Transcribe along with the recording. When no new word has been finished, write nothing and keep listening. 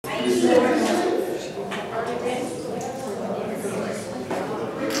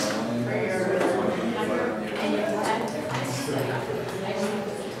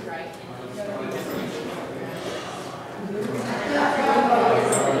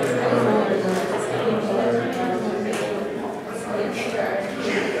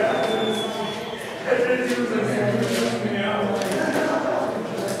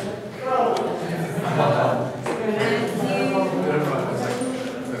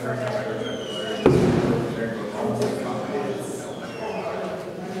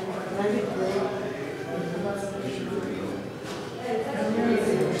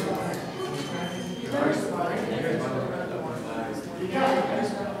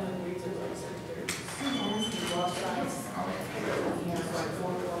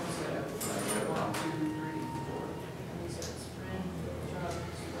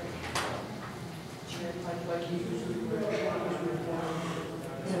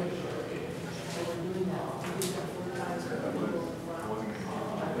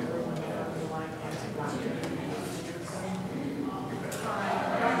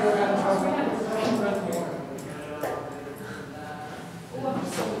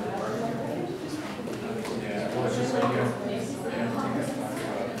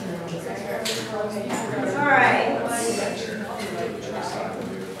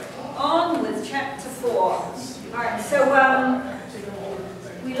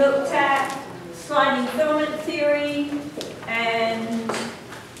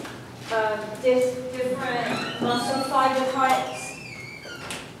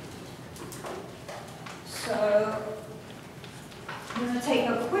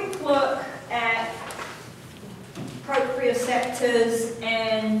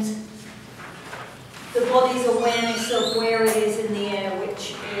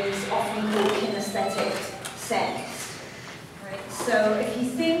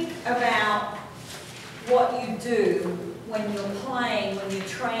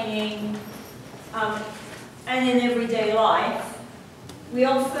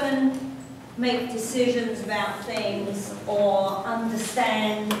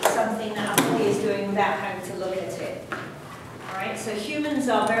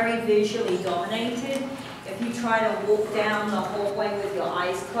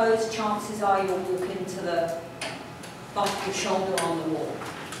Chances are you'll walk into the bump your shoulder on the wall.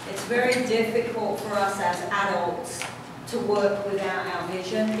 It's very difficult for us as adults to work without our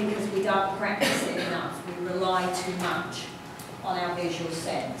vision because we don't practice it enough. We rely too much on our visual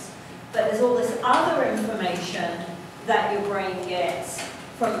sense. But there's all this other information that your brain gets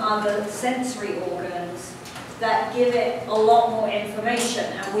from other sensory organs that give it a lot more information,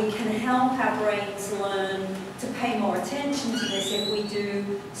 and we can help our brains learn to pay more attention to this if we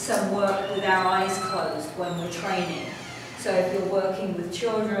do some work with our eyes closed when we're training. So if you're working with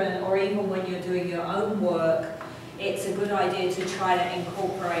children, or even when you're doing your own work, it's a good idea to try to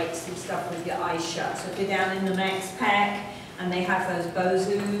incorporate some stuff with your eyes shut. So if you're down in the Max Pack and they have those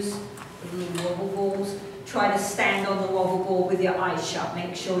Bozus, the little wobble balls, try to stand on the wobble ball with your eyes shut.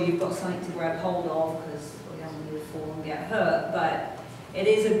 Make sure you've got something to grab hold of, because we don't want you to fall and get hurt. But it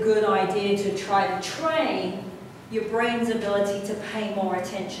is a good idea to try to train your brain's ability to pay more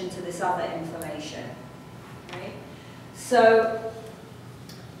attention to this other information. Right? So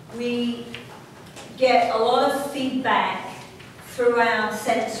we get a lot of feedback through our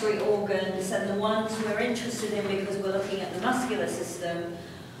sensory organs, and the ones we're interested in because we're looking at the muscular system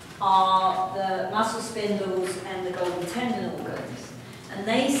are the muscle spindles and the golden tendon organs. And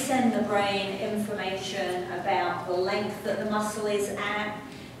they send the brain information about the length that the muscle is at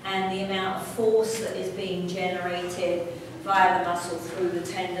and the amount of force that is being generated via the muscle through the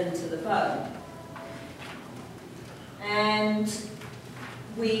tendon to the bone. And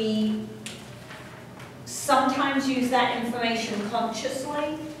we sometimes use that information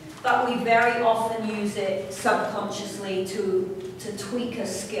consciously, but we very often use it subconsciously to tweak a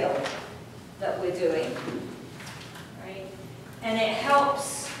skill that we're doing. Right? And it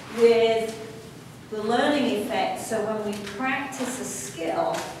helps with the learning effect. So when we practice a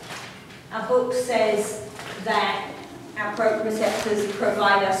skill, our book says that our proprioceptors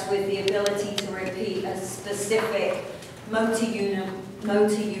provide us with the ability to repeat a specific motor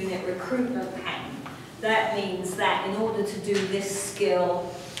unit recruitment pattern. That means that in order to do this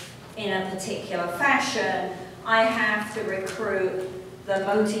skill in a particular fashion, I have to recruit the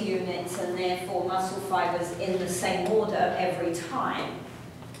motor units and therefore muscle fibers in the same order every time,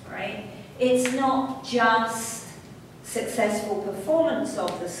 right? It's not just successful performance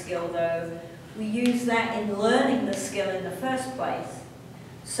of the skill though. We use that in learning the skill in the first place.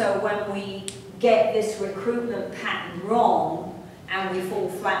 So when we get this recruitment pattern wrong, and we fall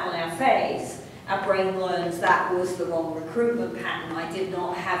flat on our face, our brain learns that was the wrong recruitment pattern. I did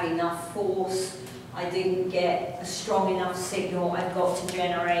not have enough force. I didn't get a strong enough signal. I've got to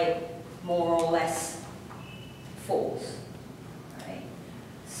generate more or less force. Right?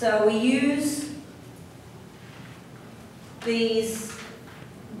 So we use these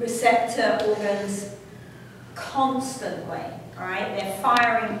receptor organs constantly. All right? They're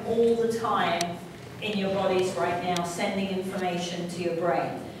firing all the time in your bodies right now, sending information to your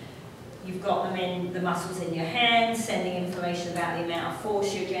brain. You've got them in the muscles in your hands, sending information about the amount of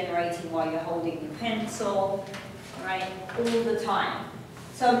force you're generating while you're holding your pencil, right? All the time.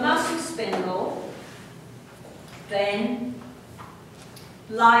 So muscle spindle then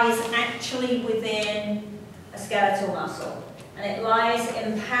lies actually within a skeletal muscle, and it lies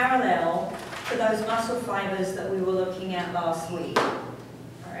in parallel to those muscle fibers that we were looking at last week,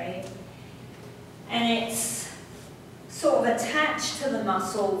 all right? And it's sort of attached to the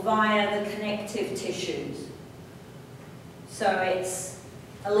muscle via the connective tissues. So it's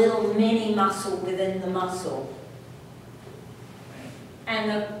a little mini muscle within the muscle.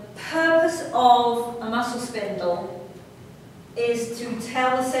 And the purpose of a muscle spindle is to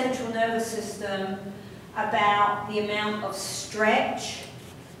tell the central nervous system about the amount of stretch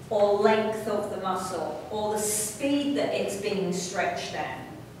or length of the muscle, or the speed that it's being stretched at.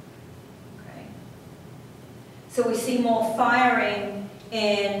 So we see more firing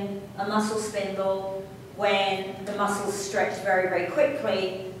in a muscle spindle when the muscles stretch very, very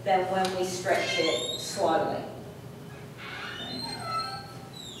quickly than when we stretch it slowly.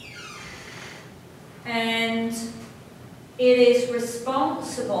 And it is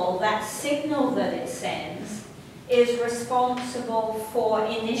responsible, that signal that it sends, is responsible for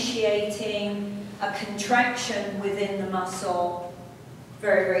initiating a contraction within the muscle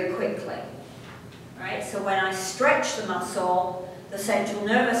very, very quickly. Right? So when I stretch the muscle, the central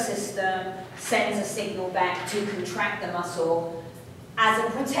nervous system sends a signal back to contract the muscle as a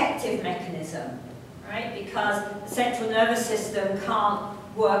protective mechanism, right? Because the central nervous system can't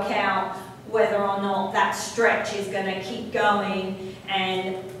work out whether or not that stretch is going to keep going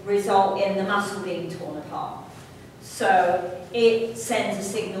and result in the muscle being torn apart. So it sends a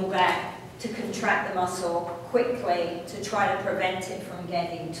signal back to contract the muscle quickly to try to prevent it from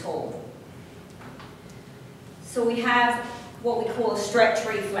getting torn. So we have what we call a stretch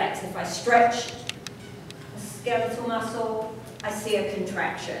reflex. If I stretch a skeletal muscle, I see a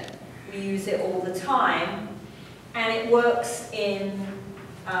contraction. We use it all the time, and it works in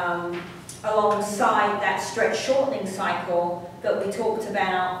alongside that stretch shortening cycle that we talked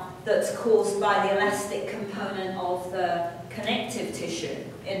about, that's caused by the elastic component of the connective tissue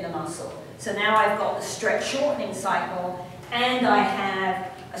in the muscle. So now I've got the stretch shortening cycle, and I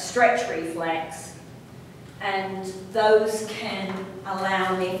have a stretch reflex. And those can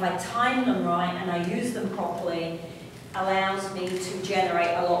allow me, if I time them right and I use them properly, allows me to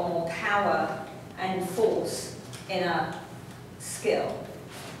generate a lot more power and force in a skill.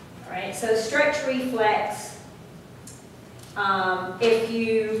 All right, so stretch reflex, if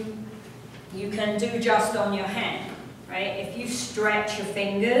you can do just on your hand, right? If you stretch your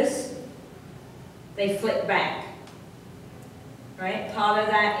fingers, they flick back, right? Part of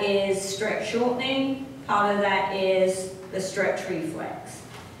that is stretch shortening. Part of that is the stretch reflex.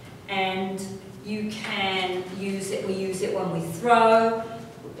 And you can use it, we use it when we throw.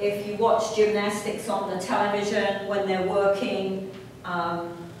 If you watch gymnastics on the television when they're working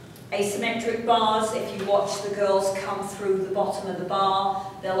asymmetric bars, if you watch the girls come through the bottom of the bar,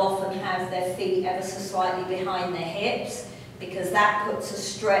 they'll often have their feet ever so slightly behind their hips, because that puts a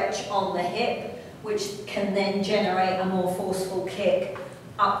stretch on the hip, which can then generate a more forceful kick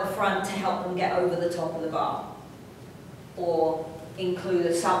up the front to help them get over the top of the bar, or include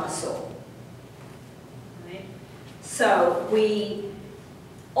a somersault. Right? So we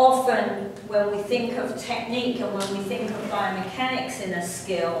often, when we think of technique and when we think of biomechanics in a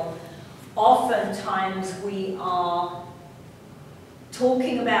skill, oftentimes we are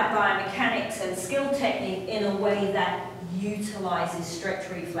talking about biomechanics and skill technique in a way that utilizes stretch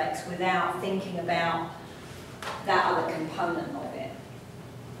reflex without thinking about that other component of it.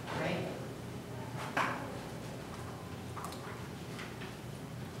 Right?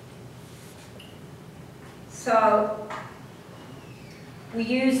 So we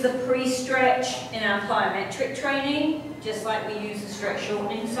use the pre-stretch in our plyometric training, just like we use the stretch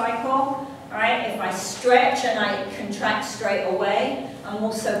shortening cycle. All right? If I stretch and I contract straight away, I'm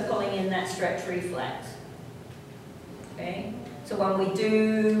also pulling in that stretch reflex. Okay? So when we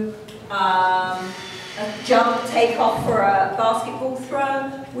do a jump takeoff for a basketball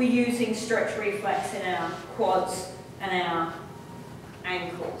throw, we're using stretch reflex in our quads and our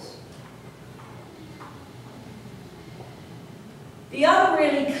ankles. The other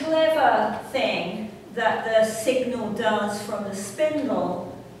really clever thing that the signal does from the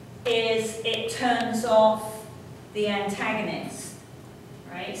spindle is it turns off the antagonist,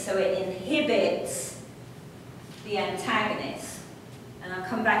 right? So it inhibits the antagonist. And I'll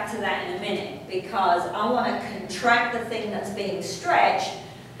come back to that in a minute, because I want to contract the thing that's being stretched,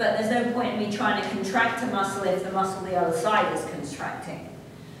 but there's no point in me trying to contract a muscle if the muscle the other side is contracting.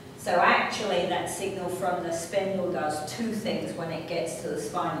 So actually that signal from the spindle does two things when it gets to the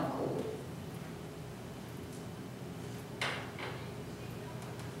spinal cord.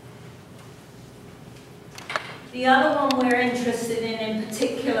 The other one we're interested in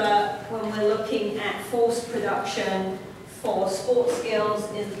particular, when we're looking at force production for sports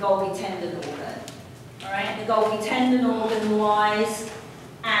skills, is the Golgi tendon organ. All right, the Golgi tendon organ lies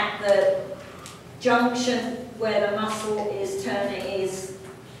at the junction where the muscle is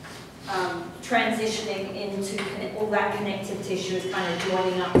transitioning into all that connective tissue is kind of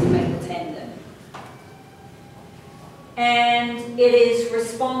joining up to make the tendon. And it is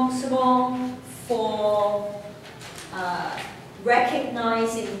responsible for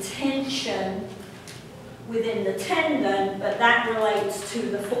recognizing tension within the tendon, but that relates to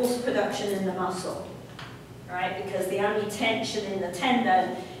the force production in the muscle, right? Because the only tension in the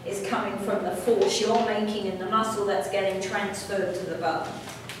tendon is coming from the force you're making in the muscle that's getting transferred to the bone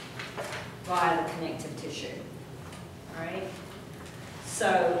via the connective tissue, all right?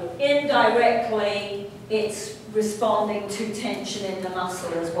 So indirectly, it's responding to tension in the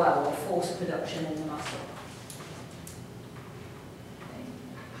muscle as well, or force production in the muscle.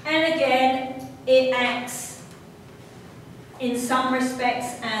 And again, it acts in some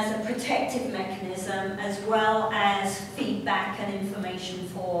respects as a protective mechanism as well as feedback and information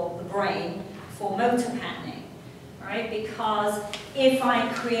for the brain for motor patterning, right? Because if I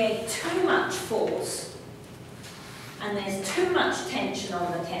create too much force and there's too much tension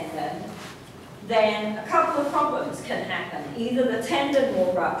on the tendon, then a couple of problems can happen. Either the tendon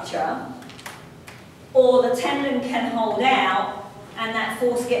will rupture, or the tendon can hold out and that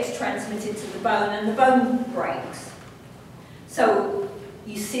force gets transmitted to the bone and the bone breaks. So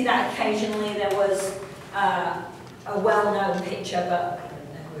you see that occasionally. There was a well-known picture, but I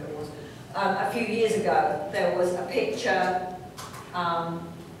don't know who it was, a few years ago. There was a pitcher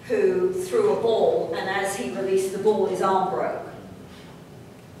who threw a ball, and as he released the ball, his arm broke.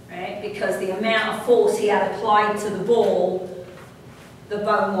 Right? Because the amount of force he had applied to the ball, the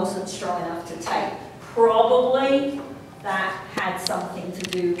bone wasn't strong enough to take. Probably that had something to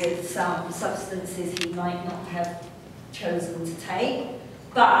do with some substances he might not have chosen to take,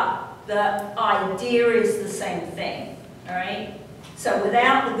 but the idea is the same thing, all right? So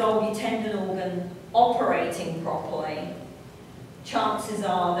without the Golgi tendon organ operating properly, chances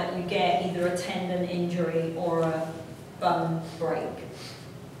are that you get either a tendon injury or a bone break.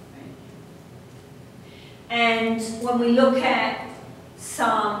 And when we look at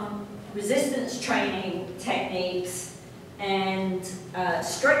some resistance training techniques and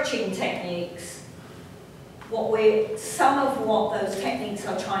stretching techniques, some of what those techniques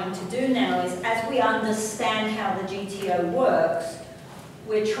are trying to do now is, as we understand how the GTO works,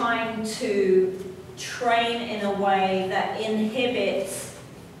 we're trying to train in a way that inhibits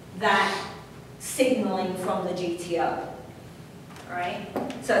that signaling from the GTO, right?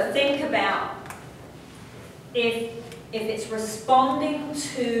 So think about if it's responding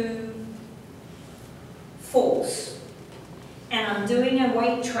to force, and I'm doing a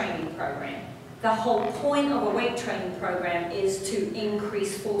weight training program. The whole point of a weight training program is to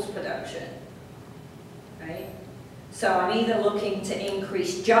increase force production, right? So I'm either looking to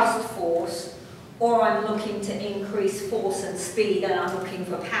increase just force, or I'm looking to increase force and speed, and I'm looking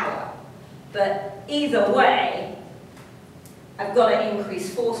for power. But either way, I've got to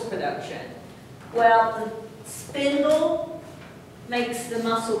increase force production. Well, the spindle makes the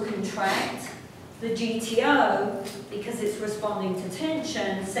muscle contract. The GTO, because it's responding to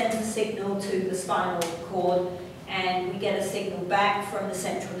tension, sends a signal to the spinal cord, and we get a signal back from the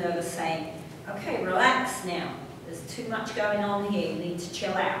central nervous saying, okay, relax now. There's too much going on here. You need to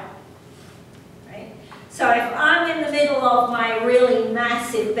chill out. Right? So if I'm in the middle of my really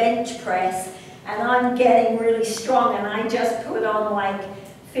massive bench press, and I'm getting really strong, and I just put on like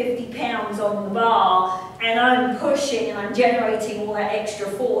 50 pounds on the bar, and I'm pushing, and I'm generating all that extra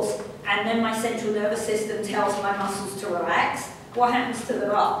force, and then my central nervous system tells my muscles to relax, what happens to the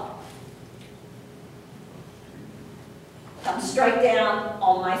bar? I'm straight down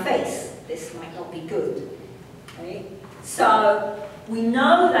on my face. This might not be good. Right? So we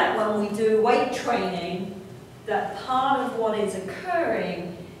know that when we do weight training, that part of what is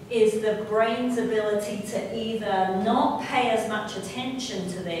occurring is the brain's ability to either not pay as much attention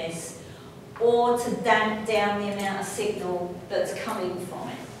to this or to damp down the amount of signal that's coming from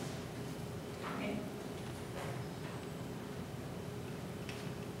it. Okay.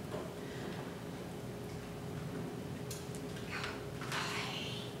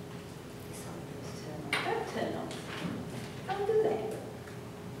 Don't turn off. Don't do that.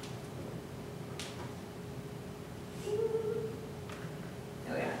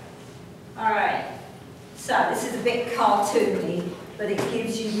 There we are. All right. So this is a bit cartoony, but it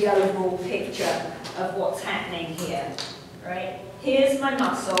gives you the overall picture of what's happening here. Right? Here's my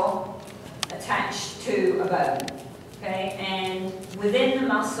muscle attached to a bone. Okay, and within the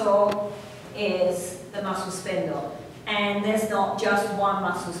muscle is the muscle spindle. And there's not just one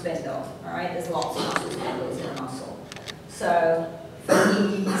muscle spindle, all right? There's lots of muscle spindles in a muscle. So for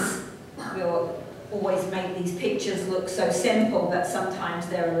ease, we'll always make these pictures look so simple that sometimes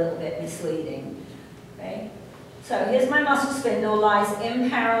they're a little bit misleading, okay? So here's my muscle spindle, lies in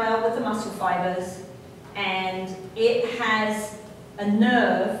parallel with the muscle fibers, and it has a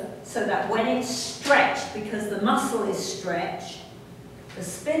nerve so that when it's stretched, because the muscle is stretched, the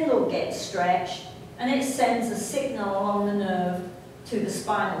spindle gets stretched, and it sends a signal along the nerve to the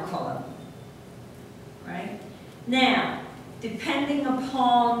spinal column, right? Now, depending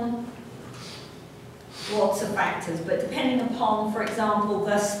upon lots of factors, but depending upon, for example,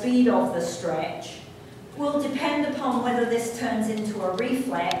 the speed of the stretch, will depend upon whether this turns into a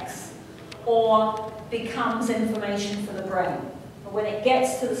reflex or becomes information for the brain. But when it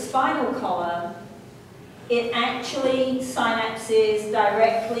gets to the spinal column, it actually synapses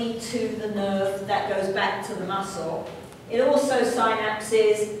directly to the nerve that goes back to the muscle. It also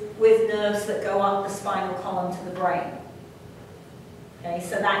synapses with nerves that go up the spinal column to the brain. Okay,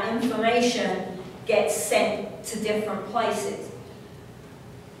 so that information gets sent to different places.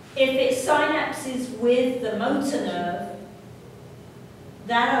 If it synapses with the motor nerve,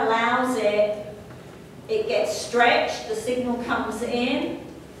 that allows it gets stretched, the signal comes in,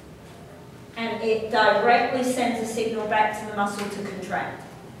 and it directly sends a signal back to the muscle to contract.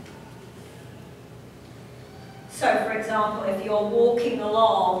 So, for example, if you're walking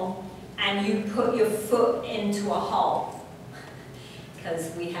along and you put your foot into a hole,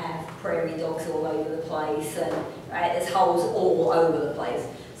 because we have prairie dogs all over the place, and right, there's holes all over the place.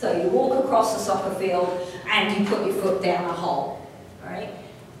 So you walk across the soccer field and you put your foot down a hole, right?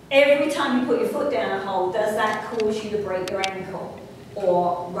 Every time you put your foot down a hole, does that cause you to break your ankle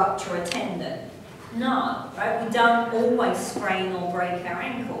or rupture a tendon? No, right? We don't always sprain or break our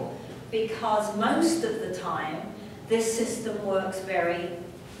ankle because most of the time this system works very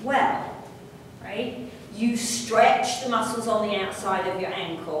well, right? You stretch the muscles on the outside of your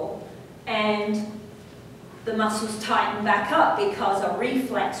ankle and the muscles tighten back up because a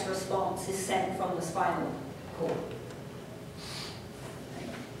reflex response is sent from the spinal cord.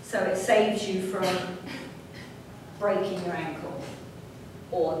 So it saves you from breaking your ankle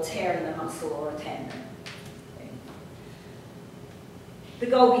or tearing the muscle or a tendon. Okay. The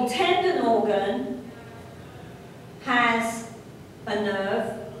Golgi tendon organ has a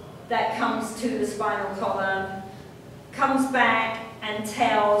nerve that comes to the spinal column, comes back and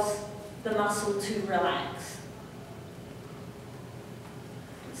tells the muscle to relax.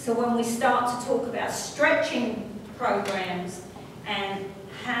 So when we start to talk about stretching programs and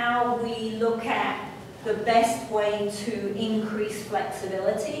how we look at the best way to increase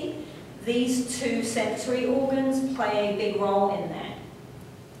flexibility, these two sensory organs play a big role in that.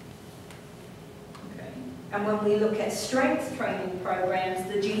 Okay. And when we look at strength training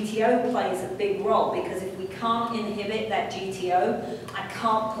programs, the GTO plays a big role because if we can't inhibit that GTO, I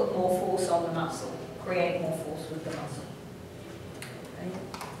can't put more force on the muscle, create more force with the muscle. Okay.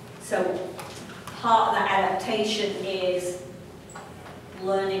 So part of the adaptation is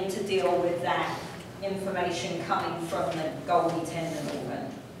learning to deal with that information coming from the Golgi tendon organ.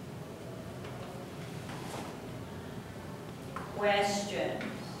 Questions?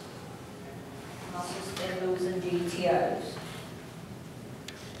 Muscle spindles and GTOs.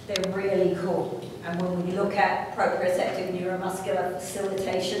 They're really cool. And when we look at proprioceptive neuromuscular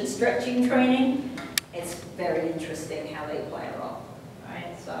facilitation stretching training, it's very interesting how they play a role.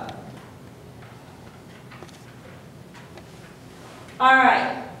 Right? So. All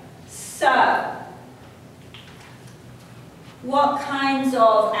right, so what kinds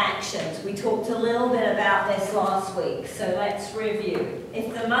of actions? We talked a little bit about this last week, so let's review.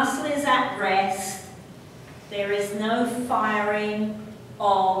 If the muscle is at rest, there is no firing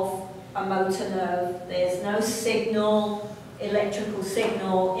of a motor nerve, there's no signal, electrical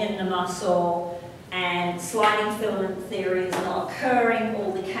signal in the muscle, and sliding filament theory is not occurring.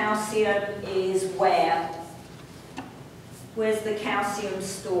 All the calcium is where? Where's the calcium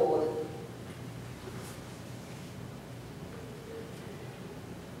stored?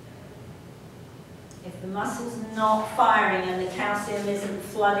 If the muscle's not firing and the calcium isn't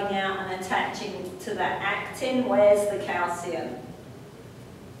flooding out and attaching to the actin, where's the calcium?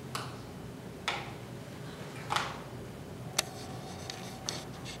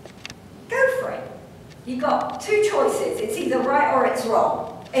 Go for it. You've got two choices. It's either right or it's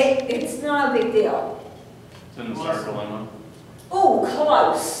wrong. It's not a big deal. It's in the sarcolemma. Oh,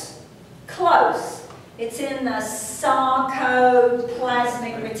 close. Close. It's in the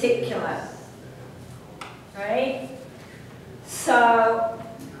sarcoplasmic reticulum. Right? So,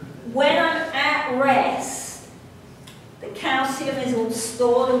 when I'm at rest, the calcium is all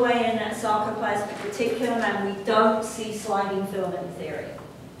stored away in that sarcoplasmic reticulum and we don't see sliding filament theory.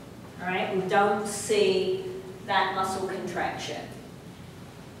 Alright? We don't see that muscle contraction.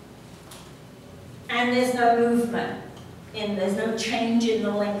 And there's no movement. There's no change in the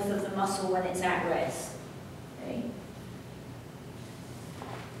length of the muscle when it's at rest. Okay?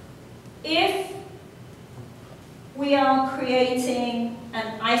 If we are creating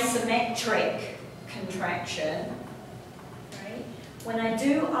an isometric contraction, right? When I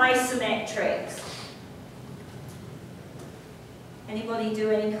do isometrics, anybody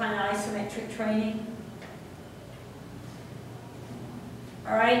do any kind of isometric training?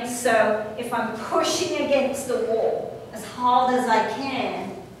 All right, so if I'm pushing against the wall as hard as I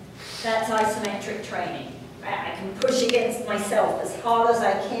can, that's isometric training. Right? I can push against myself as hard as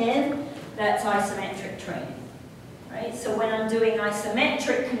I can, that's isometric training. Right? So when I'm doing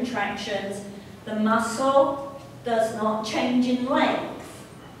isometric contractions, the muscle does not change in length.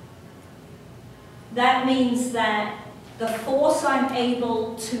 That means that the force I'm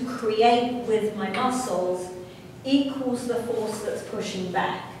able to create with my muscles equals the force that's pushing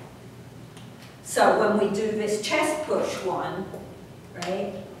back. So when we do this chest push one,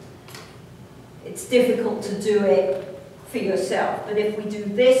 right, it's difficult to do it for yourself. But if we do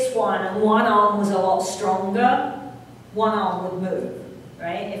this one and one arm was a lot stronger, one arm would move,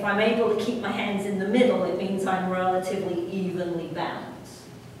 right? If I'm able to keep my hands in the middle, it means I'm relatively evenly balanced.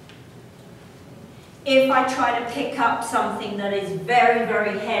 If I try to pick up something that is very,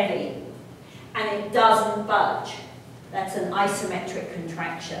 very heavy and it doesn't budge, that's an isometric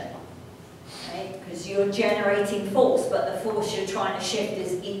contraction, right? Because you're generating force, but the force you're trying to shift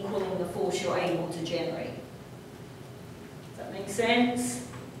is equaling the force you're able to generate. Does that make sense?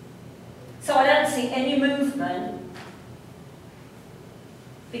 So I don't see any movement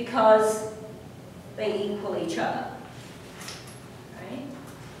because they equal each other. Right?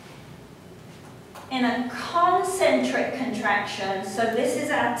 In a concentric contraction, so this is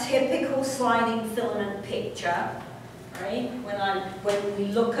our typical sliding filament picture, right? When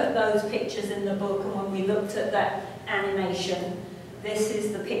we look at those pictures in the book and when we looked at that animation, this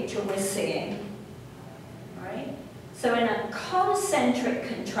is the picture we're seeing. Right? So in a concentric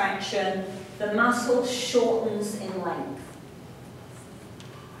contraction, the muscle shortens in length.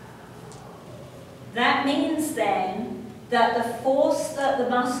 That means then that the force that the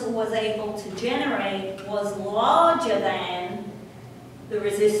muscle was able to generate was larger than the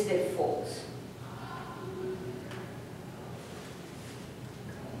resistive force.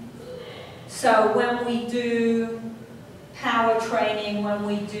 So when we do power training, when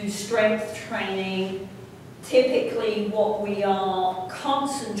we do strength training, typically what we are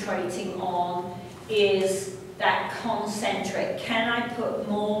concentrating on is that concentric. Can I put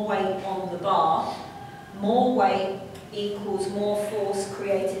more weight on the bar? More weight equals more force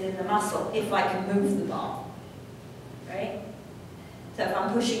created in the muscle if I can move the bar, right? So if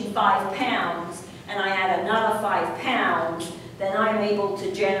I'm pushing 5 pounds and I add another 5 pounds, then I'm able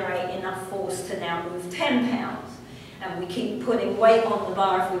to generate enough force to now move 10 pounds. And we keep putting weight on the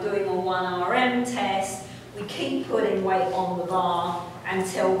bar. If we're doing a 1RM test, we keep putting weight on the bar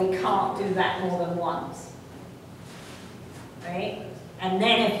until we can't do that more than once. Right? And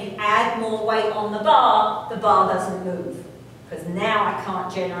then if you add more weight on the bar doesn't move. Because now I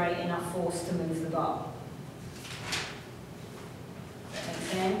can't generate enough force to move the bar. Does that make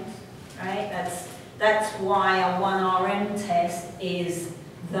sense? Right? That's why a 1RM test is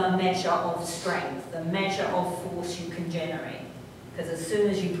the measure of strength, the measure of force you can generate. Because as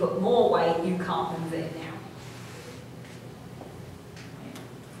soon as you put more weight, you can't move it now.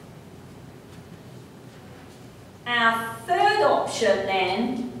 Our third option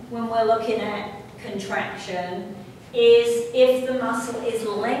then, when we're looking at contraction, is if the muscle is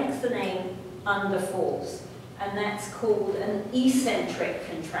lengthening under force, and that's called an eccentric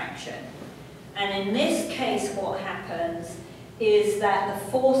contraction. And in this case, what happens is that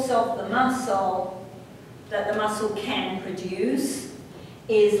the force of the muscle that the muscle can produce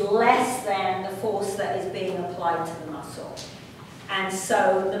is less than the force that is being applied to the muscle. And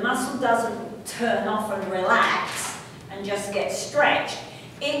so the muscle doesn't turn off and relax and just get stretched.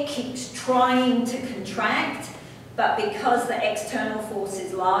 It keeps trying to contract, but because the external force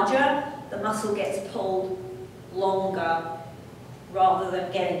is larger, the muscle gets pulled longer rather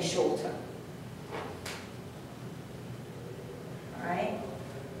than getting shorter. All right?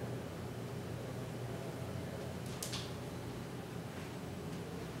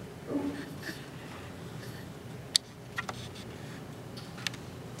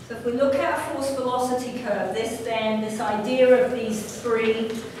 So if we look at a force velocity curve, this idea of these three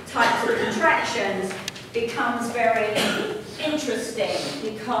types of contractions becomes very interesting,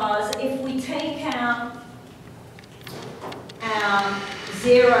 because if we take our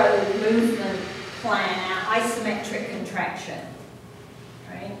zero movement plan, our isometric contraction,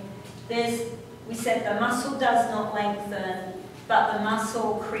 right? We said the muscle does not lengthen, but the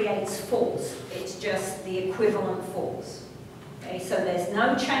muscle creates force. It's just the equivalent force. Okay, so there's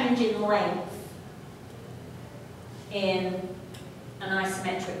no change in length in an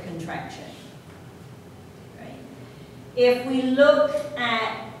isometric contraction. Right? If we look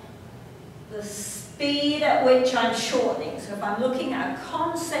at the speed at which I'm shortening, so if I'm looking at a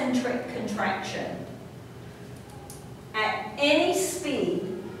concentric contraction, at any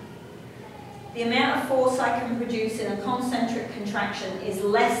speed, the amount of force I can produce in a concentric contraction is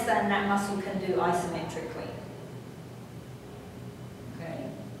less than that muscle can do isometrically. Okay.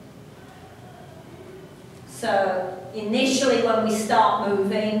 So initially when we start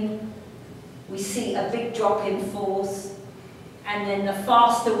moving, we see a big drop in force, and then the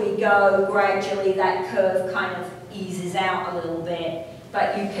faster we go, gradually that curve kind of eases out a little bit.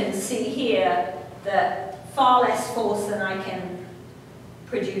 But you can see here that far less force than I can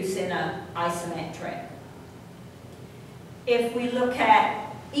produce in an isometric. If we look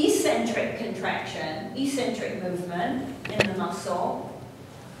at eccentric contraction, eccentric movement in the muscle,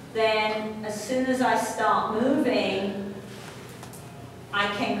 then as soon as I start moving, I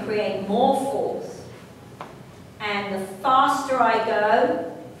can create more force. And the faster I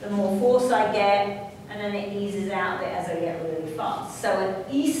go, the more force I get, and then it eases out a bit as I get really fast. So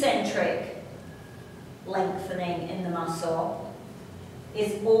an eccentric lengthening in the muscle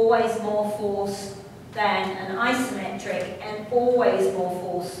is always more force than an isometric, and always more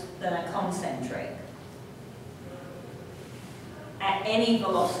force than a concentric at any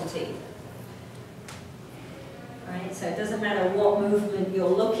velocity. Right? So it doesn't matter what movement you're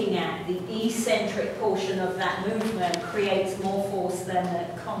looking at, the eccentric portion of that movement creates more force than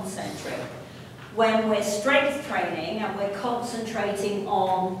the concentric. When we're strength training and we're concentrating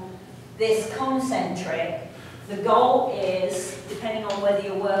on this concentric, the goal is, depending on whether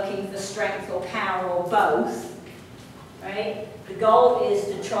you're working for strength or power or both, right? The goal is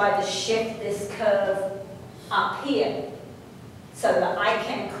to try to shift this curve up here so that I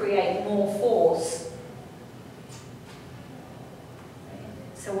can create more force.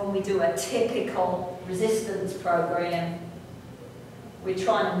 So when we do a typical resistance program, we're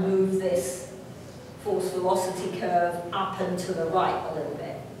trying to move this force velocity curve up and to the right a little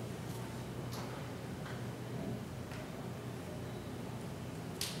bit.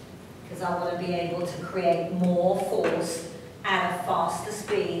 Because I want to be able to create more force at a faster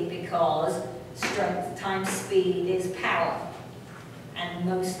speed, because strength times speed is power. And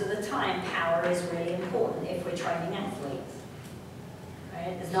most of the time, power is really important if we're training athletes.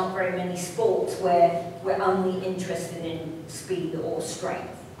 Right? There's not very many sports where we're only interested in speed or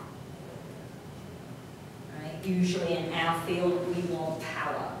strength. Right? Usually in our field, we want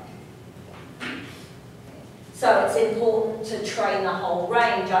power. So it's important to train the whole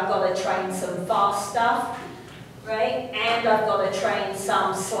range. I've got to train some fast stuff, right? And I've got to train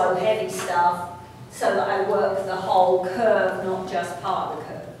some slow, heavy stuff so that I work the whole curve, not just part of the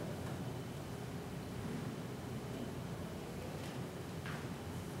curve.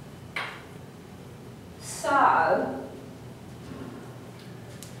 So,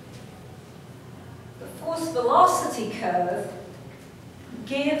 the force velocity curve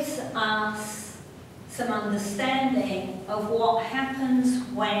gives us some understanding of what happens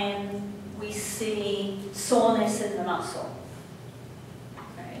when we see soreness in the muscle.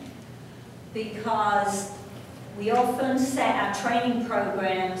 Okay? Because we often set our training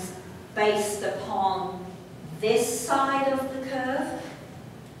programs based upon this side of the curve,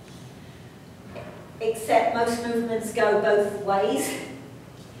 except most movements go both ways,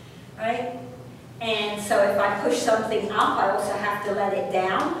 right? And so if I push something up, I also have to let it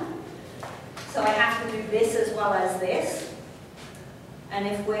down. So I have to do this as well as this. And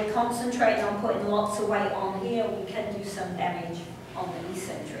if we're concentrating on putting lots of weight on here, we can do some damage on the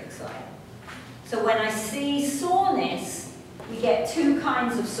eccentric side. So when I see soreness, we get two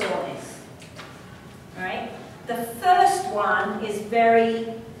kinds of soreness. All right? The first one is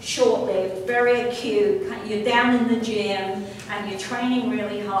very short-lived, very acute. You're down in the gym and you're training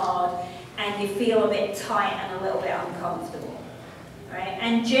really hard and you feel a bit tight and a little bit uncomfortable. Right?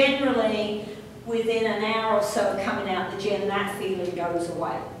 And generally, within an hour or so of coming out the gym, that feeling goes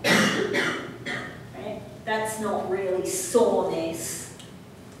away. Right? That's not really soreness.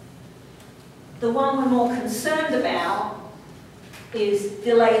 The one we're more concerned about is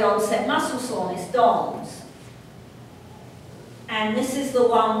delayed onset muscle soreness, DOMS. And this is the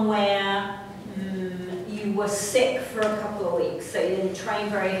one where you were sick for a couple of weeks, so you didn't train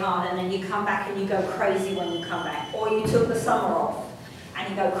very hard, and then you come back and you go crazy when you come back. Or you took the summer off and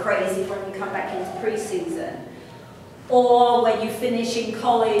you go crazy when you come back into pre-season. Or when you finish in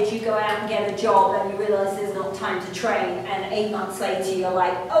college, you go out and get a job and you realize there's not time to train, and 8 months later you're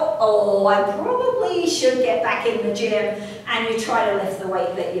like, oh, I probably should get back in the gym, and you try to lift the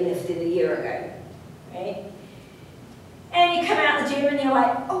weight that you lifted a year ago, right? And you come out the gym and you're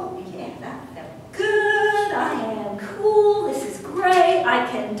like, oh yeah, that felt good, I am cool, this is great, I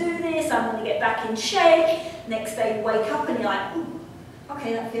can do this, I'm going to get back in shape. Next day you wake up and you're like, ooh,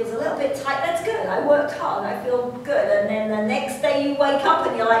 okay, that feels a little bit tight, that's good, I worked hard, I feel good. And then the next day you wake up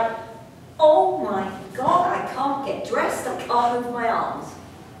and you're like, oh my God, I can't get dressed, I can't move my arms,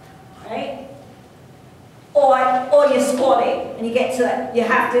 right? Or you're squatting and you get to that, you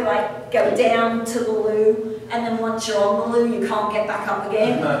have to like go down to the loo, and then once you're on the loo you can't get back up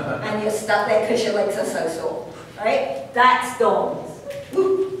again and you're stuck there because your legs are so sore, right? That's DOMS.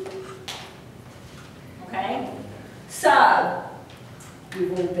 Okay? So,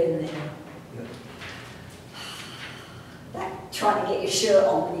 we've all been there. Like trying to get your shirt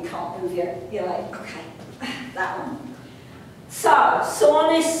on when you can't move you're like, okay, that one. So,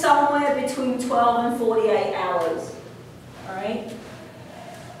 soreness somewhere between 12 and 48 hours, all right?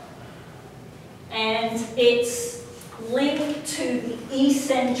 And it's linked to the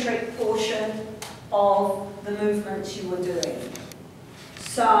eccentric portion of the movements you were doing.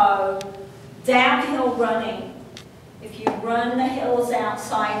 So, downhill running, if you run the hills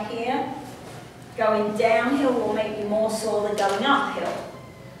outside here, going downhill will make you more sore than going uphill,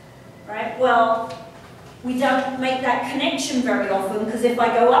 right? Well, we don't make that connection very often, because if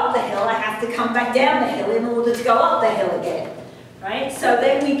I go up the hill, I have to come back down the hill in order to go up the hill again, right? So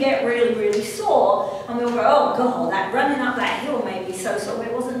then we get really, really sore, and we'll go, oh God, that running up that hill made me so sore.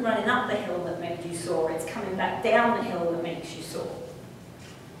 It wasn't running up the hill that made you sore, it's coming back down the hill that makes you sore,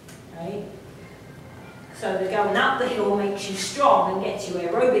 right? So the going up the hill makes you strong and gets you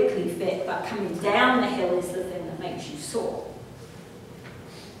aerobically fit, but coming down the hill is the thing that makes you sore.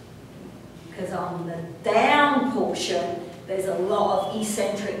 Because on the down portion, there's a lot of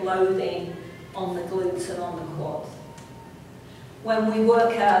eccentric loading on the glutes and on the quads. When we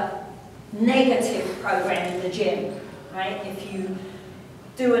work a negative program in the gym, right? If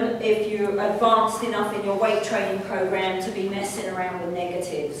you're advanced enough in your weight training program to be messing around with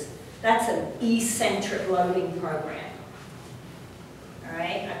negatives, that's an eccentric loading program. All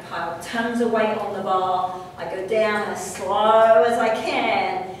right, I pile tons of weight on the bar. I go down as slow as I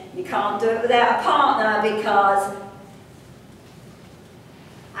can. You can't do it without a partner because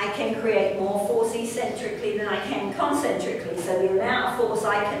I can create more force eccentrically than I can concentrically. So the amount of force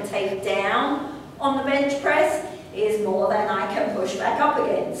I can take down on the bench press is more than I can push back up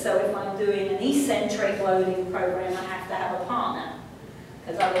again. So if I'm doing an eccentric loading program, I have to have a partner,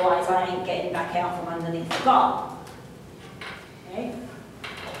 because otherwise I ain't getting back out from underneath the bar. Okay?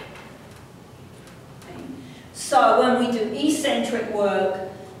 So when we do eccentric work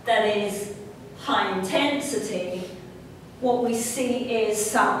that is high intensity, what we see is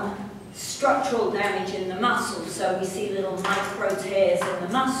some structural damage in the muscle. So we see little micro tears in the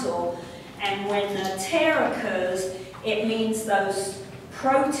muscle, and when the tear occurs, it means those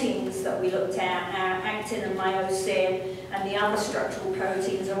proteins that we looked at, actin and myosin, and the other structural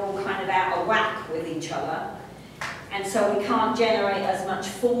proteins are all kind of out of whack with each other. And so we can't generate as much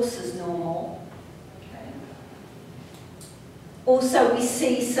force as normal. Okay. Also, we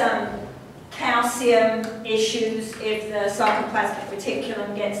see some calcium issues if the sarcoplasmic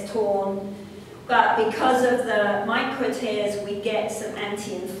reticulum gets torn. But because of the micro tears, we get some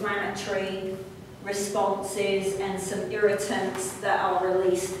anti-inflammatory responses and some irritants that are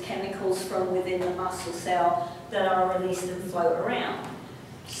released, chemicals from within the muscle cell that are released and float around.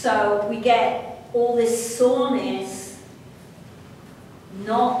 So we get all this soreness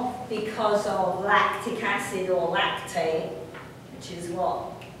not because of lactic acid or lactate, which is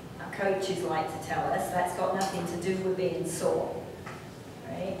what our coaches like to tell us. That's got nothing to do with being sore,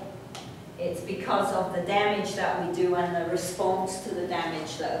 right? It's because of the damage that we do and the response to the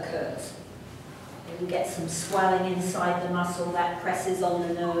damage that occurs. We get some swelling inside the muscle, that presses on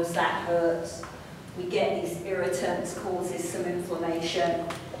the nerves, that hurts. We get these irritants, causes some inflammation,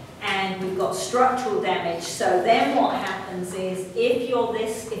 and we've got structural damage. So then what happens is, if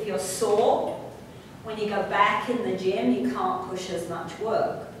you're sore, when you go back in the gym, you can't push as much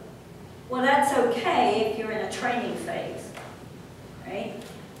work. Well, that's okay if you're in a training phase, right?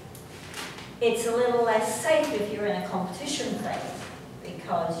 It's a little less safe if you're in a competition phase,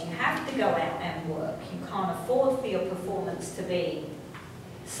 because you have to go out and work. You can't afford for your performance to be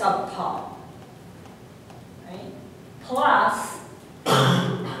subpar, right? Plus,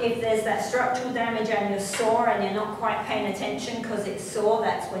 if there's that structural damage and you're sore and you're not quite paying attention because it's sore,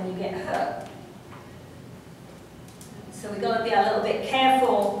 that's when you get hurt. So we've got to be a little bit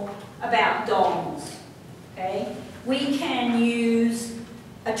careful about DOMS, okay? We can use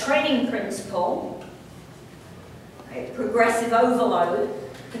a training principle, right, progressive overload,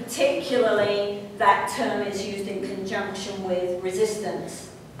 particularly that term is used in conjunction with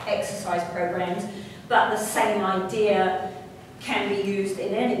resistance exercise programs, but the same idea can be used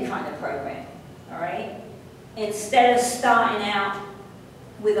in any kind of program, all right? Instead of starting out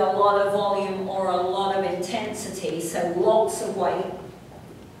with a lot of volume or a lot of intensity, so lots of weight,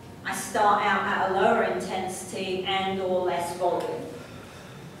 I start out at a lower intensity and or less volume.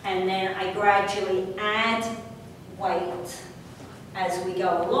 And then I gradually add weight as we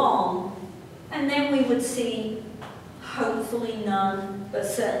go along, and then we would see hopefully none, but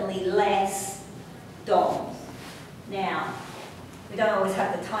certainly less DOMS. Now, we don't always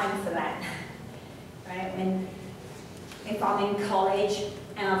have the time for that, right? And if I'm in college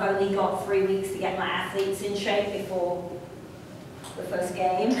and I've only got 3 weeks to get my athletes in shape before the first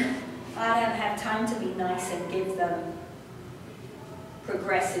game, I don't have time to be nice and give them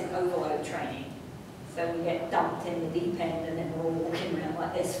progressive overload training. So we get dumped in the deep end and then we're all walking around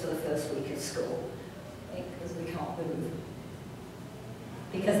like this for the first week of school, right? Because we can't move.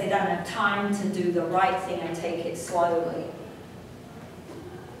 Because they don't have time to do the right thing and take it slowly.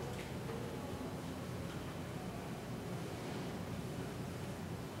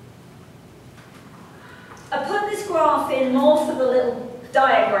 I put this graph in more for the little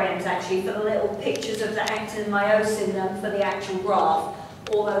diagrams, actually, for the little pictures of the actin and myosin than for the actual graph,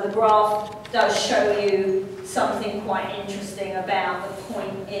 although the graph does show you something quite interesting about the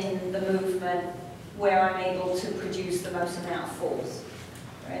point in the movement where I'm able to produce the most amount of force.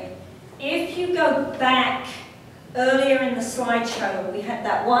 Right? If you go back earlier in the slideshow, we had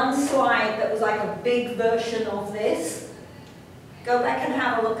that one slide that was like a big version of this. Go back and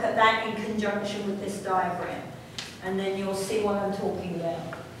have a look at that in conjunction with this diagram, and then you'll see what I'm talking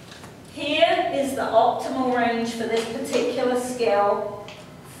about. Here is the optimal range for this particular skill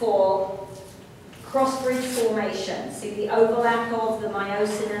for cross-bridge formation. See the overlap of the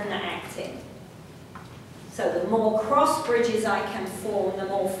myosin and the actin. So the more cross bridges I can form, the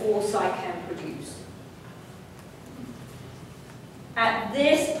more force I can produce. At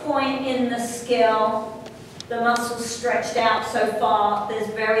this point in the skill, the muscle's stretched out so far, there's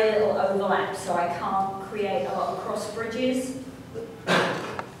very little overlap, so I can't create a lot of cross bridges.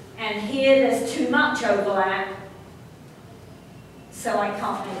 And here there's too much overlap, so I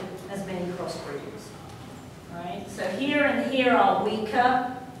can't make as many cross bridges. All right? So here and here are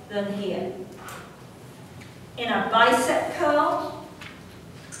weaker than here. In a bicep curl,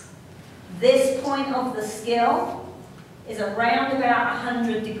 this point of the skill is around about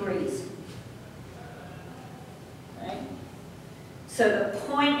 100 degrees. Right? So the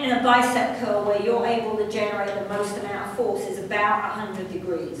point in a bicep curl where you're able to generate the most amount of force is about 100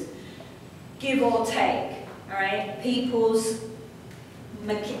 degrees, give or take. All right? People's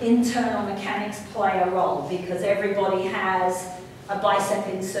internal mechanics play a role because everybody has a bicep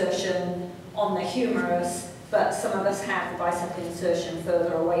insertion on the humerus, but some of us have the bicep insertion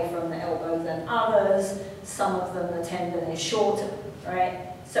further away from the elbow than others. Some of them, the tendon is shorter,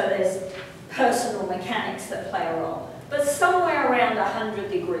 right? So there's personal mechanics that play a role. But somewhere around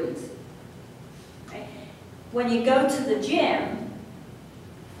 100 degrees. Right? When you go to the gym,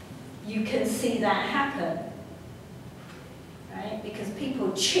 you can see that happen. Right? Because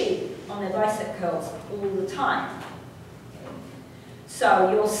people cheat on their bicep curls all the time.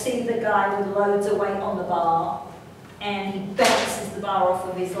 So you'll see the guy with loads of weight on the bar and he bounces the bar off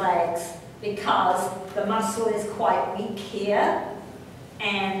of his legs because the muscle is quite weak here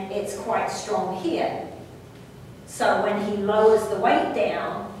and it's quite strong here. So when he lowers the weight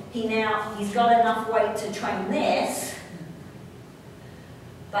down, he's got enough weight to train this,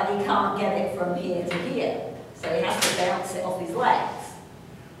 but he can't get it from here to here. So he has to bounce it off his legs.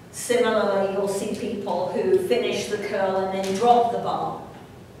 Similarly, you'll see people who finish the curl and then drop the bar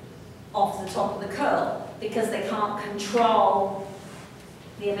off the top of the curl because they can't control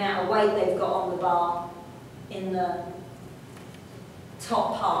the amount of weight they've got on the bar in the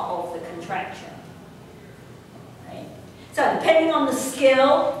top part of the contraction. Right? So depending on the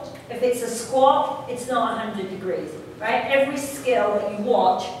skill, if it's a squat, it's not 100 degrees. Right? Every skill that you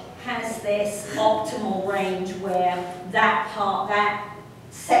watch has this optimal range where that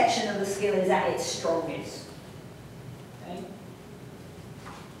section of the skill is at its strongest. Okay?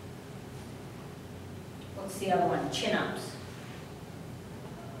 What's the other one? Chin-ups.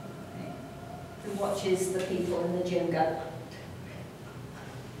 Okay. Who watches the people in the gym go?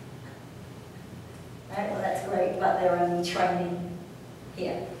 Right, well that's great, but they're only training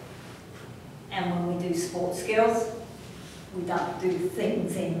here. And when we do sport skills, we don't do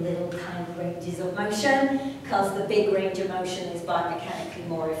things in little tiny ranges of motion because the big range of motion is biomechanically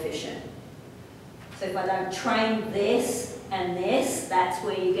more efficient. So if I don't train this and this, that's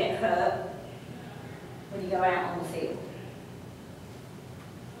where you get hurt when you go out on the field.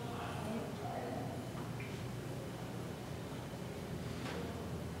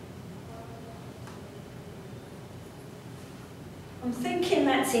 I'm thinking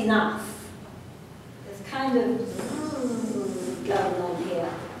that's enough. There's kind of going on here.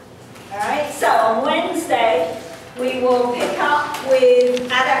 All right, so on Wednesday, we will pick up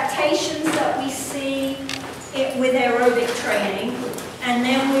with adaptations that we see with aerobic training, and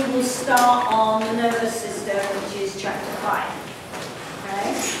then we will start on the nervous system, which is chapter 5.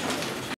 Okay?